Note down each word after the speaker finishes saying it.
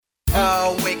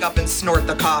Oh, wake up and snort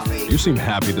the coffee. You seem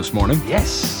happy this morning.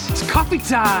 Yes, it's coffee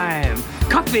time.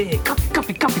 Coffee.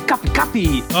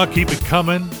 Keep it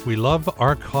coming. We love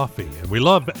our coffee, and we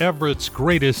love Everett's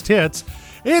greatest hits.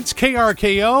 It's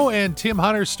KRKO, and Tim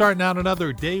Hunter starting out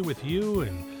another day with you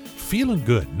and feeling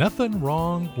good. Nothing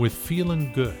wrong with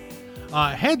feeling good.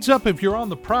 Heads up if you're on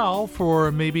the prowl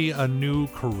for maybe a new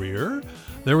career.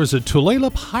 There was a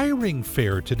Tulalip hiring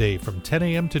fair today from 10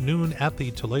 a.m. to noon at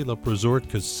the Tulalip Resort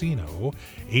Casino.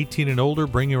 18 and older,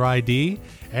 bring your ID.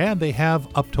 And they have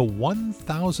up to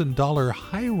 $1,000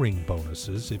 hiring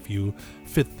bonuses if you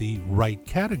fit the right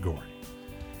category.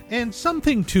 And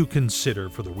something to consider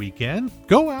for the weekend,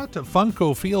 go out to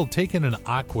Funko Field, take in an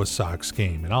Aqua Sox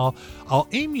game, and I'll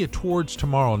aim you towards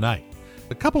tomorrow night.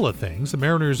 A couple of things. The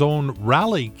Mariners' own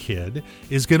Rally Kid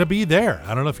is going to be there.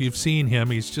 I don't know if you've seen him.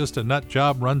 He's just a nut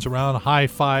job, runs around, high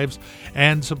fives,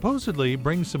 and supposedly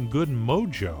brings some good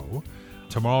mojo.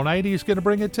 Tomorrow night he's going to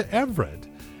bring it to Everett,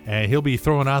 and he'll be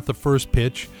throwing out the first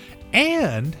pitch.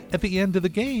 And at the end of the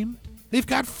game, they've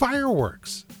got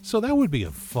fireworks. So that would be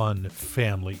a fun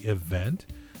family event.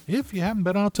 If you haven't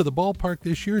been out to the ballpark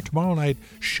this year, tomorrow night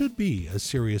should be a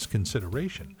serious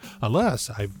consideration. Unless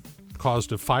I've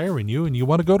caused a fire in you and you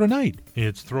want to go tonight.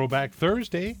 It's Throwback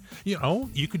Thursday.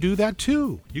 You could do that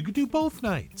too. You could do both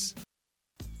nights.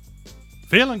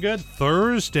 Feeling good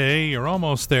Thursday. You're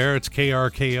almost there. It's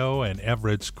KRKO and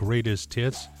Everett's greatest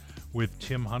hits with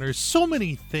Tim Hunter. So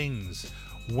many things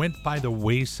went by the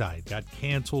wayside, got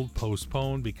canceled,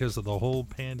 postponed because of the whole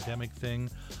pandemic thing.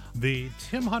 The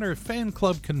Tim Hunter Fan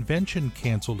Club Convention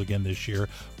canceled again this year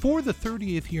for the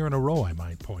 30th year in a row, I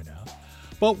might point out.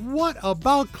 But what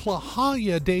about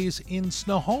Klahowya Days in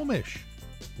Snohomish?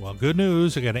 Well, good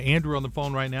news. I got Andrew on the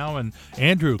phone right now. And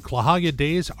Andrew, Klahowya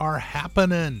Days are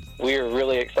happening. We are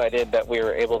really excited that we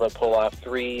were able to pull off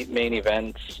 3 main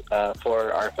events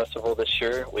for our festival this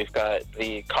year. We've got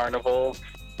the Carnival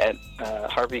at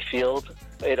Harvey Field.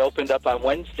 It opened up on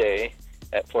Wednesday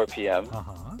at 4 p.m.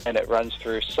 And it runs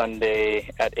through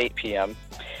Sunday at 8 p.m.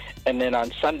 And then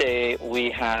on Sunday,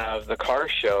 we have the car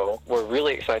show we're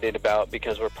really excited about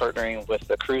because we're partnering with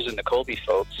the Cruise and Colby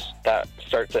folks. That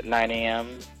starts at 9 a.m.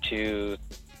 to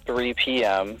 3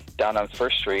 p.m. down on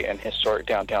First Street in historic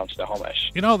downtown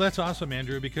Snohomish. That's awesome,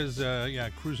 Andrew, because,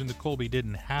 Cruise and Colby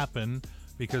didn't happen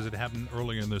because it happened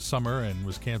earlier in the summer and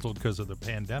was canceled because of the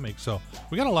pandemic. So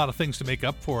we got a lot of things to make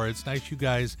up for. It's nice you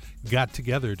guys got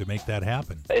together to make that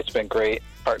happen. It's been great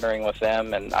partnering with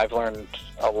them, and I've learned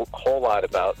a whole lot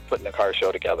about putting a car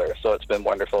show together. So it's been a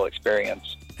wonderful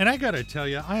experience. And I got to tell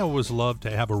you, I always love to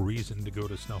have a reason to go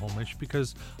to Snohomish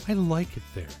because I like it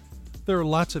there. There are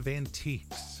lots of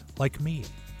antiques, like me.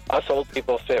 Us old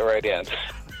people fit right in.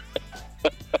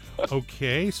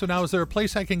 Okay, so now is there a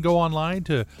place I can go online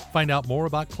to find out more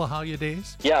about Klahowya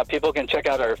Days? Yeah, people can check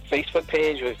out our Facebook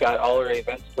page. We've got all our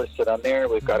events listed on there.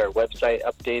 We've got our website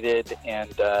updated,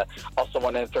 and also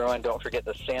want to throw in, don't forget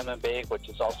the Salmon Bake, which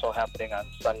is also happening on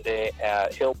Sunday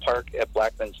at Hill Park at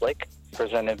Blackman's Lake,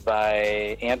 presented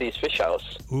by Andy's Fish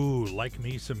House. Ooh, like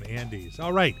me some Andy's.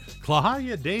 All right,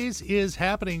 Klahowya Days is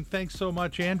happening. Thanks so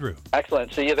much, Andrew.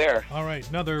 Excellent. See you there. All right,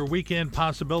 another weekend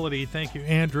possibility. Thank you,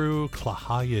 Andrew.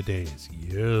 Klahowya Days.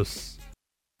 Yes.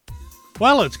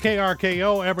 Well, it's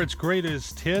KRKO, Everett's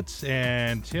greatest hits,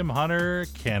 and Tim Hunter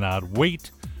cannot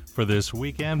wait for this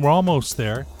weekend. We're almost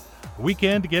there.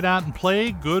 Weekend to get out and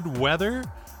play, good weather,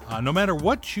 no matter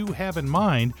what you have in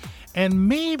mind, and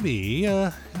maybe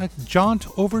a jaunt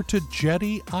over to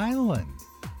Jetty Island.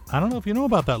 I don't know if you know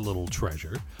about that little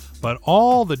treasure, but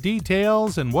all the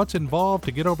details and what's involved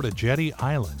to get over to Jetty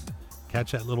Island,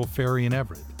 catch that little ferry in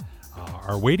Everett,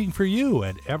 are waiting for you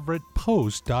at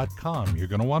everettpost.com. You're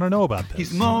going to want to know about this.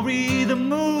 He's Maury the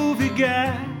movie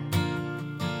guy.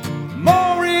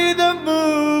 Maury the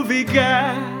movie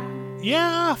guy.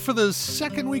 Yeah, for the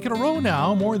second week in a row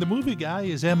now, Maury the movie guy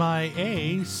is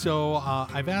MIA. So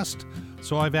I've asked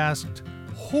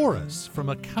Horace from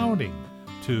accounting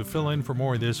to fill in for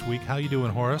Maury this week. How you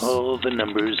doing, Horace? Oh, the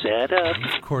numbers add up.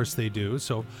 Of course they do.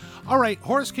 So, all right,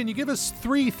 Horace, can you give us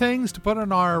 3 things to put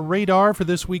on our radar for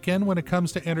this weekend when it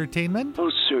comes to entertainment?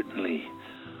 Oh, certainly.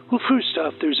 Well, first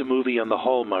off, there's a movie on the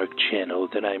Hallmark Channel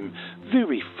that I'm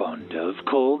very fond of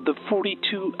called The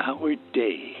 42-Hour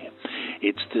Day.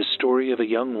 It's the story of a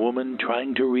young woman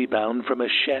trying to rebound from a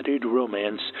shattered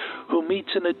romance who meets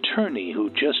an attorney who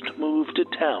just moved to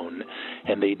town,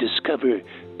 and they discover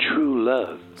true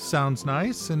love. Sounds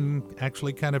nice and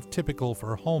actually kind of typical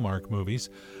for Hallmark movies.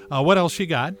 What else you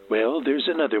got? Well, there's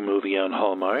another movie on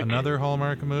Hallmark. Another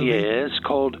Hallmark movie? Yes,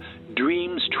 called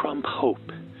Dreams Trump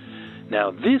Hope. Now,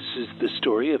 this is the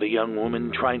story of a young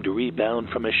woman trying to rebound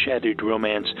from a shattered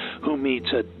romance who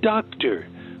meets a doctor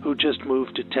who just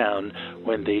moved to town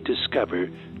when they discover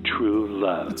true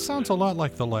love. It sounds a lot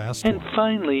like the last And one.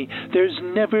 finally, there's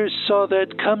Never Saw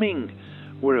That Coming,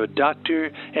 where a doctor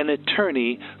and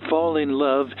attorney fall in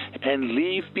love and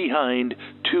leave behind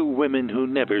two women who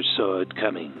never saw it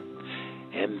coming.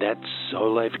 And that's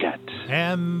all I've got.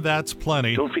 And that's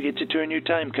plenty. Don't forget to turn your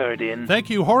time card in. Thank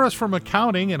you, Horace, from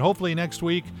accounting, and hopefully next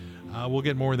week we'll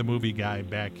get more of the movie guy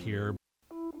back here.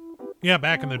 Yeah,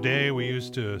 back in the day, we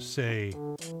used to say,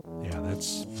 yeah,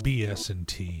 that's BS and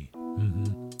T.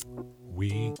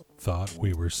 We thought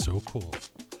we were so cool.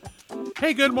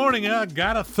 Hey, good morning.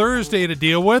 Got a Thursday to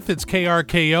deal with. It's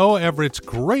KRKO, Everett's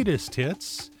Greatest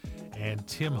Hits, and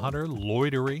Tim Hunter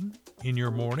loitering in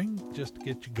your morning, just to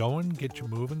get you going, get you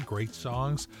moving. Great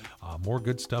songs. More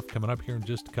good stuff coming up here in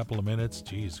just a couple of minutes.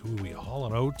 Geez, who are we?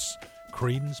 Hall & Oates,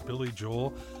 Creedence, Billy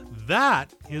Joel.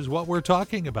 That is what we're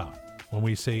talking about when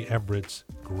we say Everett's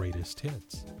Greatest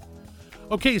Hits.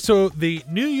 Okay, so the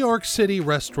New York City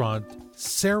restaurant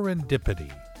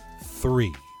Serendipity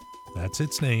 3, that's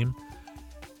its name,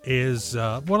 is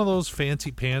one of those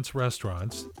fancy pants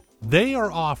restaurants. They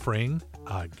are offering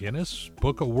a Guinness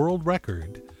Book of World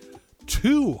Record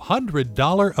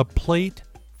 $200 a plate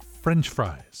French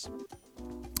fries.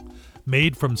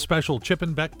 Made from special Chip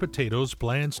and Beck potatoes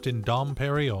blanched in Dom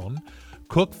Perignon,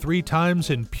 cooked 3 times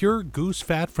in pure goose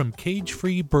fat from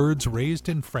cage-free birds raised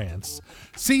in France,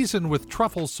 seasoned with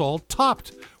truffle salt,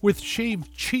 topped with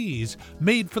shaved cheese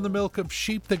made from the milk of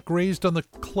sheep that grazed on the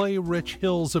clay-rich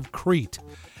hills of Crete,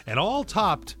 and all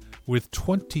topped with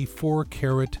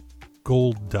 24-karat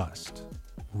gold dust.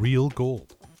 Real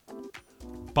gold.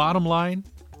 Bottom line,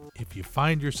 if you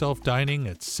find yourself dining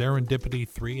at Serendipity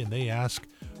 3 and they ask,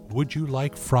 would you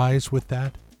like fries with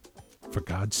that? For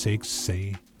God's sakes,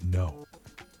 say no.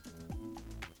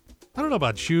 I don't know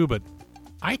about you, but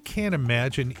I can't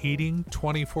imagine eating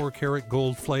 24-karat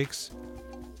gold flakes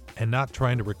and not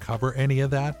trying to recover any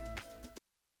of that.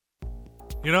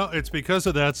 You know, it's because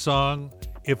of that song,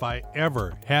 if I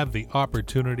ever have the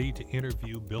opportunity to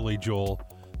interview Billy Joel,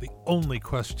 the only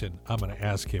question I'm going to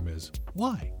ask him is,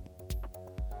 why?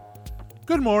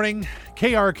 Good morning,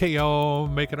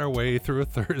 KRKO, making our way through a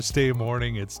Thursday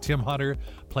morning. It's Tim Hunter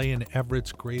playing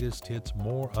Everett's Greatest Hits.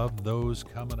 More of those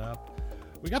coming up.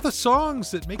 We got the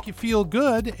songs that make you feel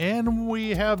good, and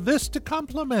we have this to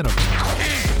compliment them.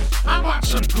 Hey, I want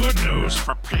some good news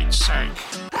for Pete's sake.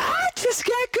 I just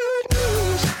got good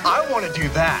news. I want to do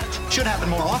that. Should happen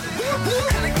more often.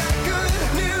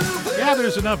 Yeah,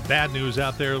 there's enough bad news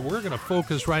out there. We're going to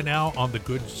focus right now on the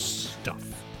good stuff.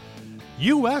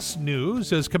 U.S.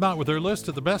 News has come out with their list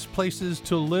of the best places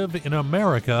to live in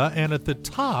America, and at the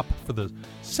top, for the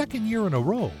second year in a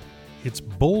row, it's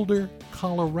Boulder,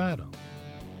 Colorado.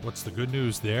 What's the good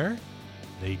news there?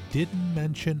 They didn't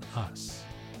mention us.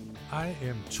 I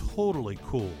am totally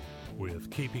cool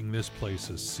with keeping this place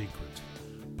a secret.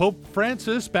 Pope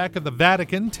Francis, back at the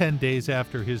Vatican 10 days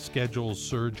after his scheduled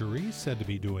surgery, said to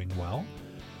be doing well.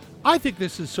 I think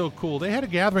this is so cool. They had a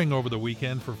gathering over the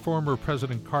weekend for former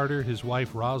President Carter, his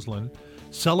wife Rosalind,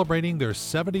 celebrating their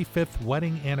 75th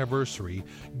wedding anniversary.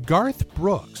 Garth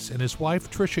Brooks and his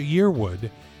wife Trisha Yearwood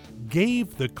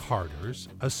gave the Carters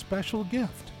a special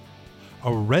gift,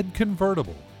 a red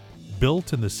convertible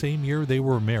built in the same year they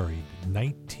were married,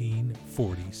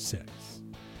 1946.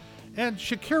 And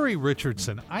Sha'Carri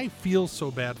Richardson, I feel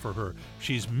so bad for her.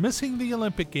 She's missing the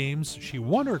Olympic Games. She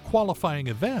won her qualifying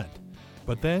event,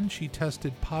 but then she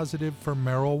tested positive for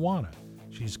marijuana.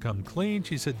 She's come clean.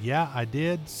 She said, yeah, I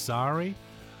did. Sorry.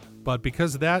 But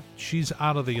because of that, she's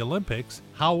out of the Olympics.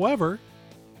 However,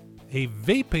 a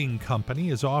vaping company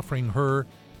is offering her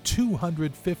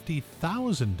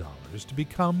 $250,000 to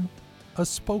become a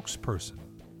spokesperson.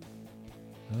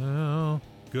 Well,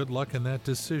 good luck in that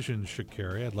decision,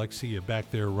 Sha'Carri. I'd like to see you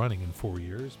back there running in 4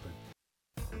 years. But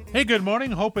hey, good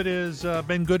morning. Hope it has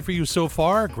been good for you so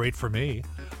far. Great for me.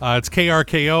 It's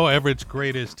KRKO, Everett's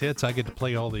Greatest Hits. I get to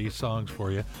play all these songs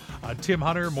for you. Tim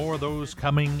Hunter, more of those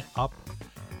coming up.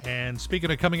 And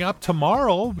speaking of coming up,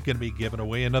 tomorrow we're going to be giving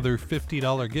away another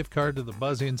 $50 gift card to the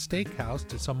Buzz Inn Steakhouse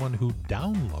to someone who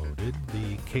downloaded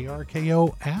the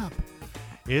KRKO app.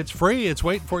 It's free. It's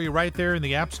waiting for you right there in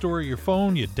the App Store of your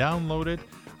phone. You download it.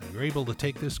 You're able to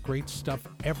take this great stuff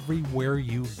everywhere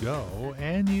you go,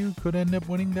 and you could end up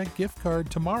winning that gift card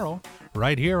tomorrow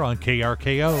right here on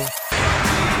KRKO.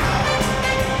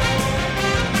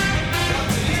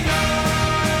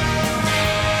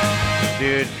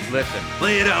 Dude, listen.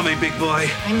 Lay it on me, big boy.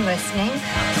 I'm listening.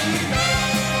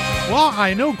 Well,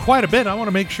 I know quite a bit. I want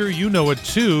to make sure you know it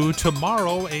too.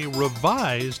 Tomorrow, a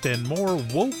revised and more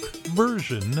woke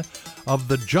version of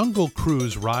the Jungle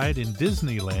Cruise ride in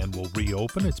Disneyland will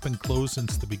reopen. It's been closed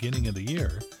since the beginning of the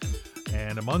year.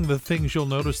 And among the things you'll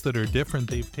notice that are different,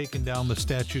 they've taken down the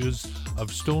statues of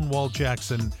Stonewall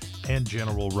Jackson and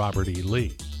General Robert E.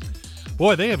 Lee.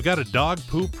 Boy, they have got a dog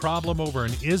poop problem over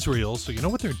in Israel, so you know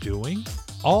what they're doing?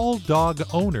 All dog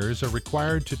owners are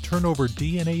required to turn over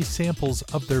DNA samples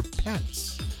of their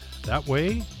pets. That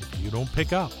way, if you don't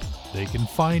pick up, they can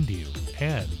find you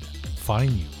and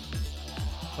fine you.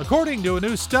 According to a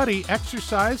new study,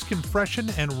 exercise can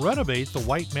freshen and renovate the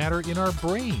white matter in our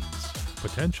brains,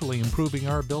 potentially improving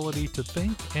our ability to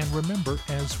think and remember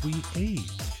as we age.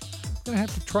 I'm going to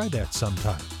have to try that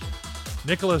sometime.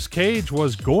 Nicolas Cage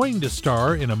was going to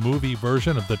star in a movie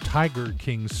version of the Tiger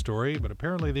King story, but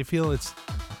apparently they feel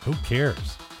who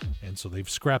cares? And so they've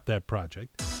scrapped that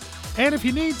project. And if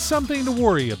you need something to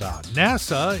worry about,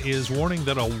 NASA is warning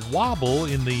that a wobble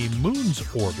in the moon's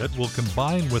orbit will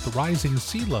combine with rising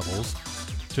sea levels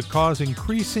to cause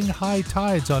increasing high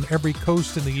tides on every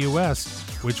coast in the U.S.,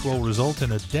 which will result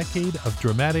in a decade of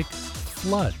dramatic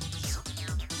floods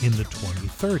in the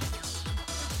 2030s.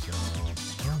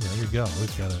 So, well, there we go.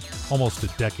 We've got almost a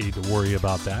decade to worry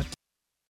about that.